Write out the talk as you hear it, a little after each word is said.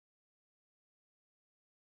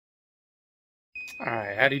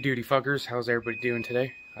Alright, howdy doody fuckers. How's everybody doing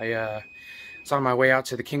today? I was on my way out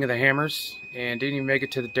to the King of the Hammers and didn't even make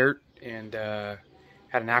it to the dirt and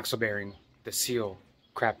had an axle bearing. The seal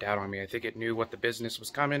crapped out on me. I think it knew what the business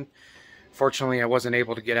was coming. Fortunately, I wasn't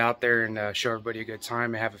able to get out there and show everybody a good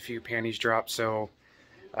time. I have a few panties dropped, so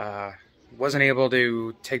wasn't able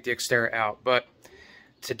to take the Xterra out. But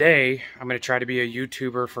today, I'm going to try to be a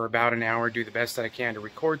YouTuber for about an hour, do the best that I can to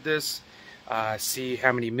record this. See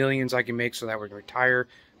how many millions I can make so that we can retire,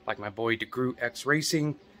 like my boy DeGroot X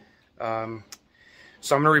Racing. So I'm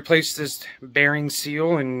going to replace this bearing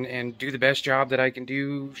seal and do the best job that I can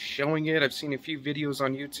do showing it. I've seen a few videos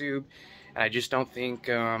on YouTube, and I just don't think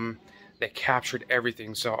they captured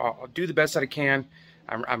everything. So I'll do the best that I can.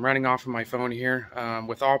 I'm running off of my phone here.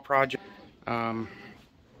 With all projects,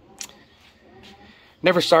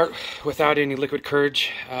 never start without any liquid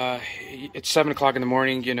courage. It's 7 o'clock in the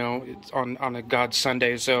morning, you know, it's on a God's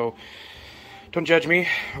Sunday, so don't judge me.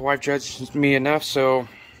 My wife judges me enough, so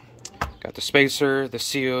got the spacer, the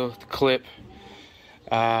seal, the clip.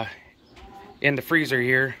 In the freezer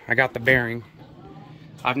here, I got the bearing.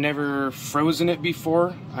 I've never frozen it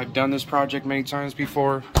before. I've done this project many times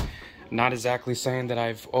before. Not exactly saying that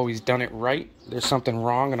I've always done it right. There's something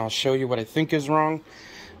wrong, and I'll show you what I think is wrong.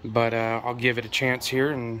 But I'll give it a chance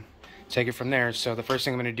here and take it from there. So the first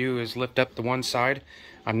thing I'm going to do is lift up the one side.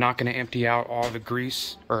 I'm not going to empty out all the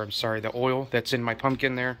grease, or I'm sorry, the oil that's in my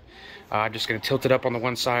pumpkin there. I'm just going to tilt it up on the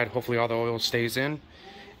one side. Hopefully all the oil stays in.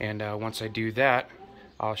 And once I do that,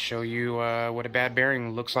 I'll show you what a bad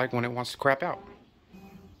bearing looks like when it wants to crap out.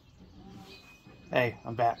 Hey,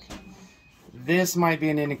 I'm back. This might be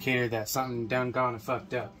an indicator that something done gone and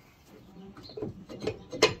fucked up.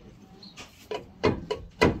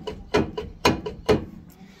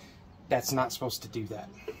 That's not supposed to do that.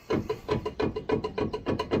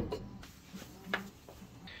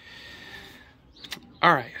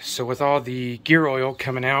 Alright, so with all the gear oil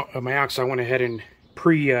coming out of my axle, I went ahead and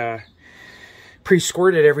pre-squirted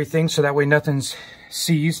everything so that way nothing's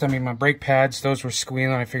seized. I mean, my brake pads, those were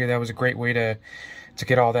squealing. I figured that was a great way to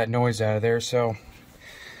get all that noise out of there. So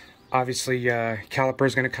obviously caliper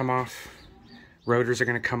is going to come off, rotors are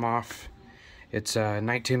going to come off. It's a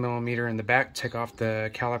 19mm in the back, take off the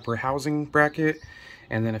caliper housing bracket,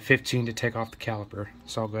 and then a 15 to take off the caliper.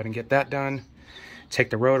 So I'll go ahead and get that done, take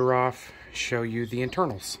the rotor off, show you the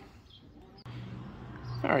internals.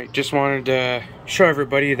 Alright, just wanted to show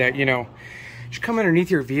everybody that, you know, you should come underneath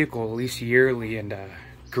your vehicle at least yearly and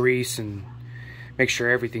grease and make sure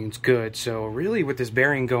everything's good. So really with this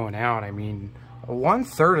bearing going out, I mean,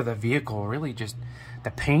 1/3 of the vehicle really just,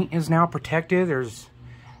 the paint is now protected. There's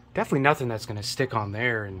definitely nothing that's going to stick on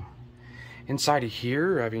there. And inside of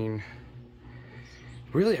here, I mean,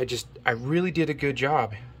 really, I really did a good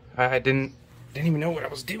job. I didn't even know what I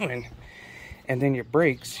was doing. And then your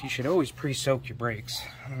brakes, you should always pre-soak your brakes.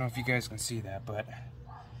 I don't know if you guys can see that, but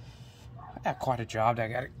I got quite a job that I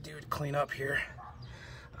got to do to clean up here.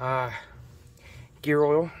 Gear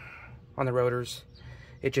oil on the rotors,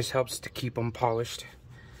 it just helps to keep them polished.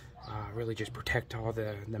 Really just protect all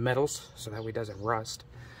the metals so that way it doesn't rust.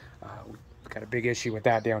 We've got a big issue with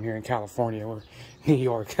that down here in California or New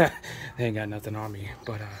York. They ain't got nothing on me.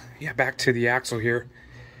 But yeah, back to the axle here.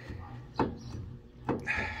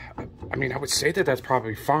 I mean, I would say that that's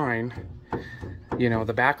probably fine. You know,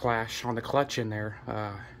 the backlash on the clutch in there.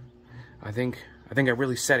 I think I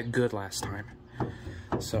really set it good last time.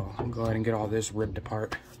 So I'll go ahead and get all this ripped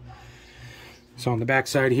apart. So on the back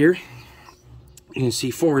side here, you can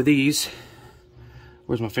see 4 of these.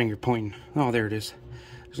 Where's my finger pointing? Oh, there it is.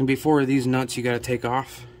 There's gonna be 4 of these nuts you gotta take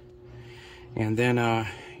off. And then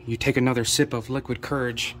you take another sip of liquid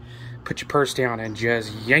courage, put your purse down, and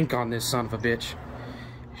just yank on this son of a bitch.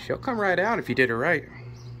 She'll come right out if you did it right.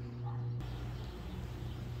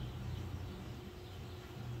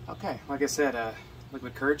 Okay, like I said,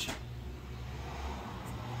 liquid courage.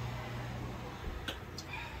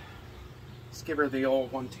 Let's give her the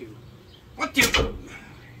old 1-2. 1-2.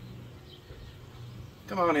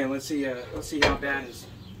 Come on in. Let's see how bad is.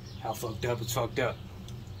 How fucked up it's fucked up.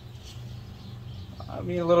 I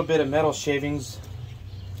mean, a little bit of metal shavings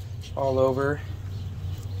all over.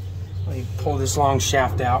 Let me pull this long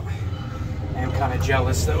shaft out. I'm kind of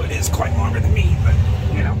jealous, though it is quite longer than me, but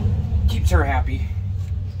you know, keeps her happy.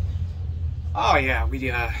 Oh yeah, we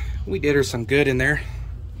did her some good in there.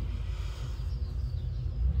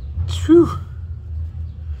 Whew.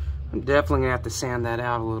 I'm definitely gonna have to sand that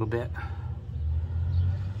out a little bit.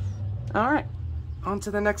 All right, on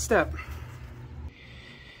to the next step.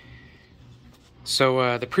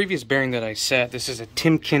 So the previous bearing that I set, this is a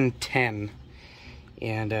Timken 10.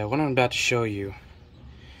 And what I'm about to show you,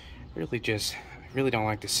 really just really don't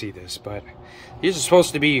like to see this, but these are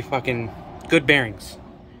supposed to be fucking good bearings.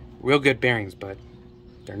 Real good bearings, but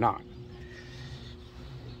they're not.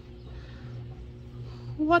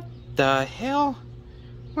 What the hell?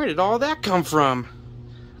 Where did all that come from?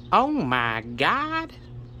 Oh my god.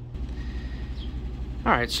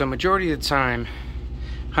 Alright, so majority of the time,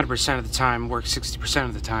 100% of the time, work 60%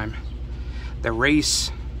 of the time, the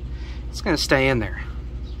race, it's going to stay in there.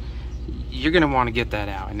 You're going to want to get that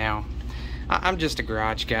out. Now, I'm just a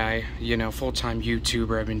garage guy, you know, full-time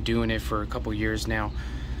YouTuber. I've been doing it for a couple years now.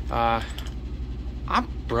 I'm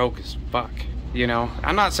broke as fuck, you know.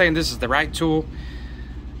 I'm not saying this is the right tool,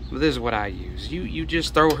 but this is what I use. You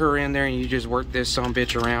just throw her in there and you just work this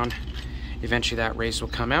sumbitch around. Eventually that race will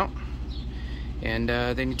come out, and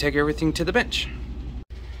then you take everything to the bench.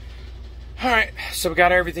 Alright, so we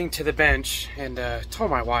got everything to the bench, and told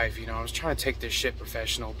my wife, you know, I was trying to take this shit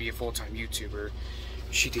professional, be a full-time YouTuber.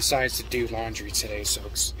 She decides to do laundry today, so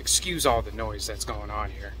excuse all the noise that's going on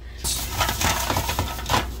here.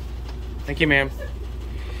 Thank you, ma'am.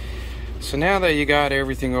 So now that you got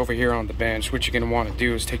everything over here on the bench, what you're going to want to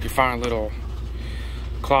do is take your fine little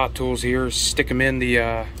claw tools here, stick them in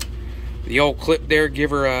the old clip there, give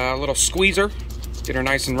her a little squeezer, get her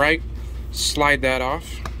nice and right, slide that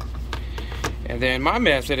off. And then my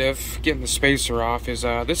method of getting the spacer off is,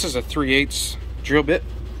 this is a 3/8 drill bit.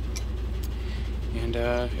 And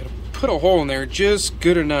it'll put a hole in there just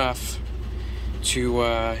good enough to,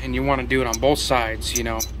 and you want to do it on both sides, you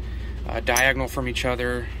know, diagonal from each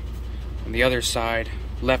other. On the other side,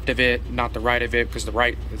 left of it, not the right of it, because the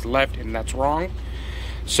right is left and that's wrong.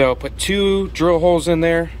 So put 2 drill holes in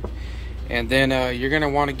there, and then you're going to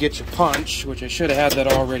want to get your punch, which I should have had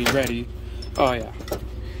that already ready. Oh yeah.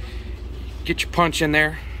 Get your punch in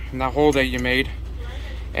there, in that hole that you made.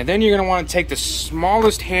 And then you're going to want to take the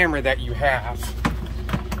smallest hammer that you have,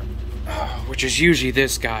 which is usually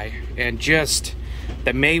this guy, and just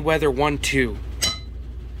the Mayweather 1-2.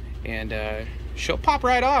 And she'll pop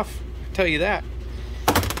right off, I'll tell you that.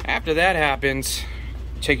 After that happens,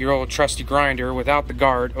 take your old trusty grinder without the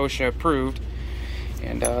guard, OSHA approved.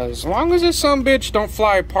 And as long as this sumbitch don't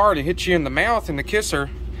fly apart and hit you in the mouth in the kisser,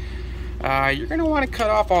 you're going to want to cut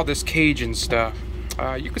off all this cage and stuff.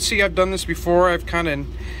 You can see I've done this before. I've kind of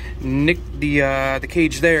nicked the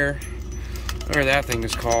cage there, whatever that thing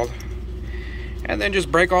is called. And then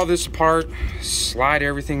just break all this apart, slide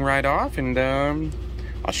everything right off, and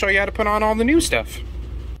I'll show you how to put on all the new stuff.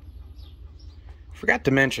 Forgot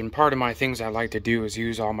to mention, part of my things I like to do is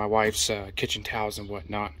use all my wife's kitchen towels and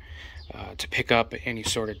whatnot to pick up any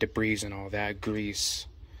sort of debris and all that, grease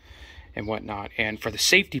and whatnot. And for the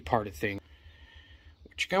safety part of things,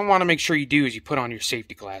 what you're going to want to make sure you do is you put on your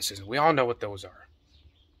safety glasses. And we all know what those are.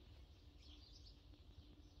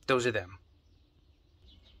 Those are them.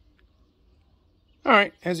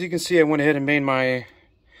 Alright, as you can see, I went ahead and made my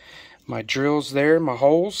drills there, my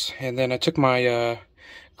holes. And then I took my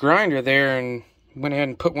grinder there and went ahead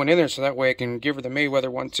and put one in there so that way I can give her the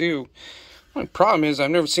Mayweather 1-2. The problem is,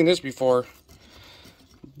 I've never seen this before.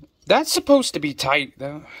 That's supposed to be tight,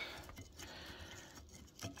 though.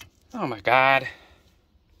 Oh my god.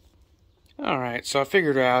 Alright, so I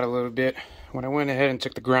figured it out a little bit. When I went ahead and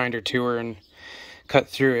took the grinder to her and cut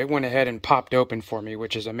through, it went ahead and popped open for me,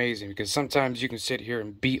 which is amazing, because sometimes you can sit here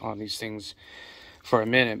and beat on these things for a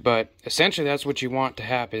minute, but essentially that's what you want to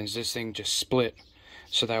happen, is this thing just split,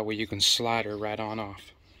 so that way you can slide her right on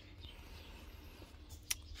off.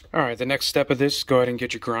 Alright, the next step of this, go ahead and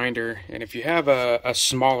get your grinder, and if you have a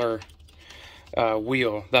smaller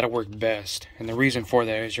wheel, that'll work best. And the reason for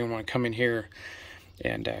that is you want to come in here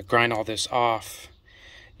and grind all this off,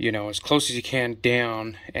 you know, as close as you can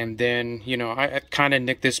down. And then, you know, I kind of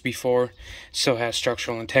nicked this before, still has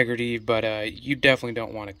structural integrity, but you definitely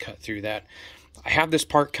don't want to cut through that. I have this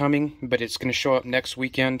part coming, but it's going to show up next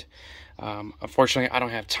weekend. Unfortunately, I don't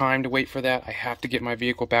have time to wait for that. I have to get my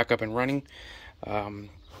vehicle back up and running.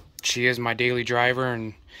 She is my daily driver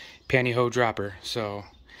and pantyhose dropper, so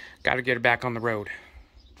got to get her back on the road.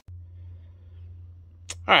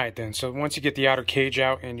 Alright then, so once you get the outer cage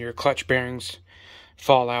out and your clutch bearings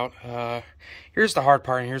fall out, here's the hard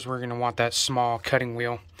part, and here's where you're going to want that small cutting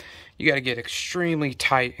wheel. You got to get extremely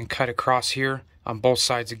tight and cut across here on both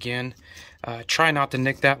sides again. Try not to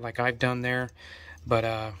nick that like I've done there,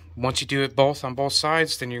 but once you do it on both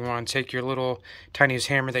sides, then you want to take your little tiniest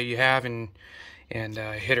hammer that you have and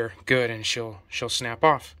hit her good, and she'll snap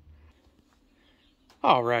off.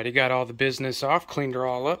 Alrighty, got all the business off, cleaned her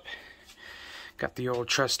all up. Got the old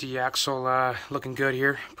trusty axle looking good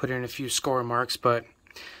here. Put in a few score marks, but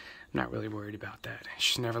I'm not really worried about that.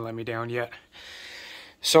 She's never let me down yet.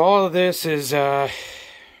 So all of this is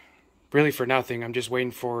really for nothing. I'm just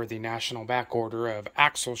waiting for the national back order of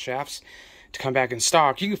axle shafts to come back in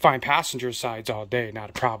stock. You can find passenger sides all day, not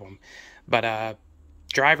a problem. But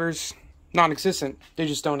drivers, non-existent. They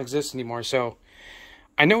just don't exist anymore. So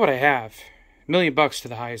I know what I have. $1 million to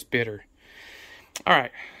the highest bidder.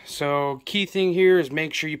 Alright, so key thing here is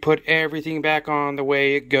make sure you put everything back on the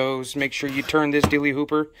way it goes. Make sure you turn this dilly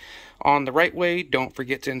hooper on the right way. Don't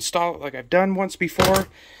forget to install it like I've done once before.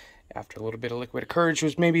 After a little bit of liquid courage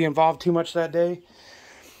was maybe involved too much that day.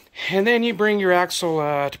 And then you bring your axle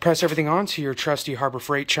to press everything onto your trusty Harbor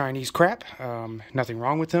Freight Chinese crap. Nothing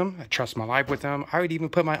wrong with them. I trust my life with them. I would even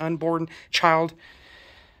put my unborn child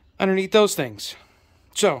underneath those things.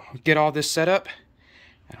 So, get all this set up,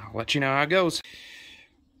 and I'll let you know how it goes.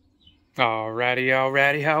 Alright.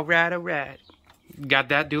 Got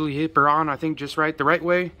that dually hipper on, I think, just right, the right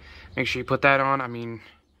way. Make sure you put that on. I mean,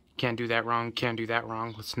 can't do that wrong, can't do that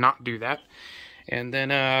wrong. Let's not do that. And then,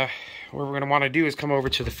 what we're going to want to do is come over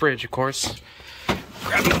to the fridge, of course.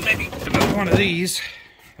 Grab maybe another one of these.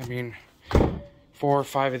 I mean, 4 or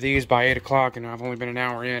 5 of these by 8 o'clock, and I've only been an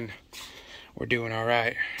hour in. We're doing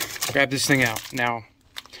alright. Grab this thing out. Now,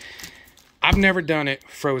 I've never done it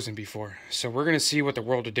frozen before, so we're going to see what the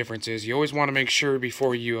world of difference is. You always want to make sure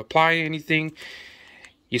before you apply anything,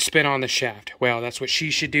 you spin on the shaft. Well, that's what she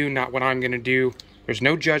should do, not what I'm going to do. There's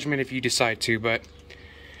no judgment if you decide to, but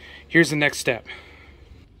here's the next step.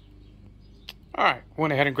 Alright,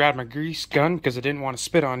 went ahead and grabbed my grease gun because I didn't want to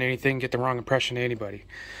spit on anything, get the wrong impression to anybody.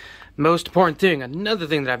 Most important thing, another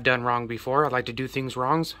thing that I've done wrong before, I like to do things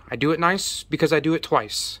wrongs. I do it nice because I do it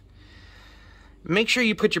twice. Make sure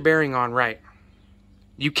you put your bearing on right.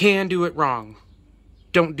 You can do it wrong.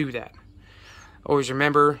 Don't do that. Always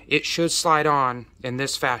remember, it should slide on in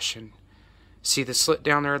this fashion. See the slit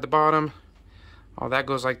down there at the bottom? Oh, that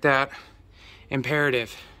goes like that.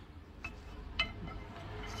 Imperative.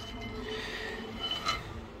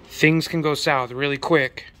 Things can go south really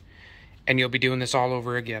quick, and you'll be doing this all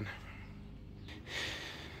over again.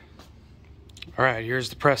 Alright, here's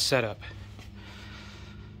the press setup.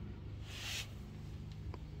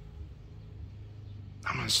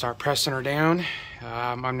 I'm going to start pressing her down.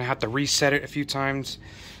 I'm going to have to reset it a few times.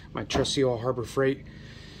 My trusty old Harbor Freight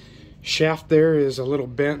shaft there is a little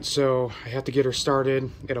bent, so I have to get her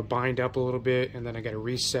started. It'll bind up a little bit, and then I got to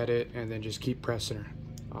reset it, and then just keep pressing her.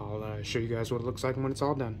 I'll show you guys what it looks like when it's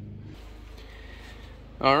all done.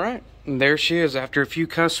 Alright, there she is. After a few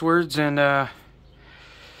cuss words and a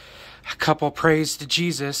couple praise to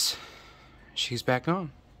Jesus, she's back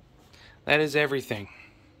on. That is everything.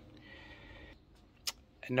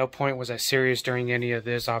 At no point was I serious during any of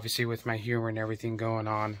this, obviously with my humor and everything going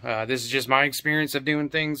on. This is just my experience of doing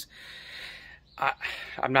things.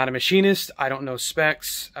 I'm not a machinist. I don't know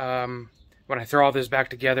specs. When I throw all this back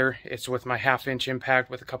together, it's with my 1/2-inch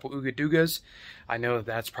impact with a couple Ooga Doogas. I know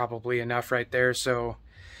that's probably enough right there. So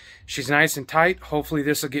she's nice and tight. Hopefully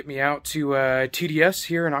this will get me out to TDS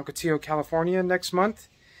here in Ocotillo, California next month.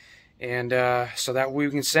 And so that way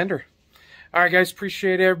we can send her. Alright guys,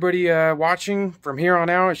 appreciate everybody watching. From here on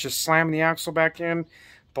out, it's just slamming the axle back in,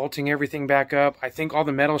 bolting everything back up. I think all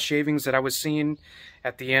the metal shavings that I was seeing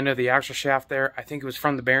at the end of the axle shaft there, I think it was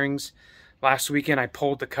from the bearings. Last weekend I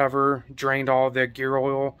pulled the cover, drained all the gear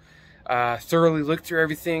oil, thoroughly looked through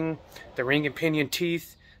everything, the ring and pinion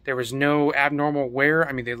teeth. There was no abnormal wear.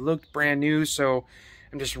 I mean, they looked brand new, so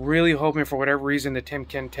I'm just really hoping for whatever reason the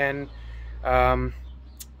Timken 10,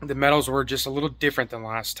 the metals were just a little different than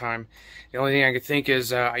last time. The only thing I could think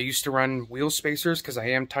is I used to run wheel spacers because I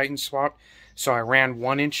am Titan swapped. So I ran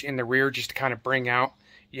 1 inch in the rear just to kind of bring out,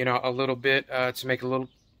 you know, a little bit to make it a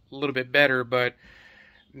little bit better. But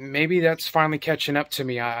maybe that's finally catching up to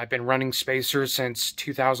me. I've been running spacers since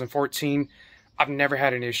 2014. I've never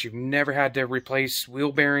had an issue. Never had to replace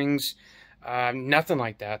wheel bearings. Nothing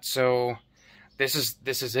like that. So this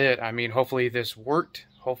is it. I mean, hopefully this worked.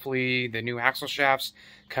 Hopefully the new axle shafts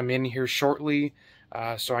come in here shortly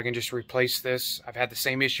so I can just replace this. I've had the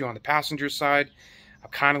same issue on the passenger side. I'm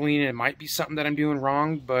kind of leaning it might be something that I'm doing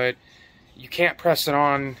wrong, but you can't press it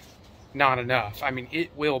on not enough. I mean,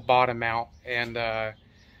 it will bottom out, and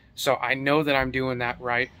so I know that I'm doing that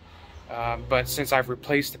right. But since I've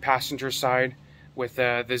replaced the passenger side with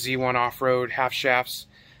the Z1 off-road half shafts,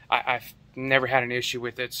 I've never had an issue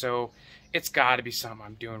with it. So it's got to be something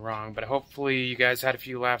I'm doing wrong. But hopefully you guys had a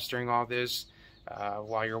few laughs during all this.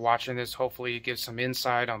 While you're watching this, hopefully it gives some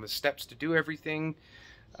insight on the steps to do everything.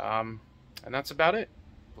 And that's about it.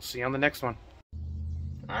 We'll see you on the next one.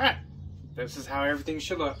 Alright, this is how everything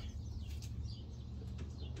should look.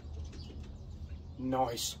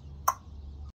 Nice.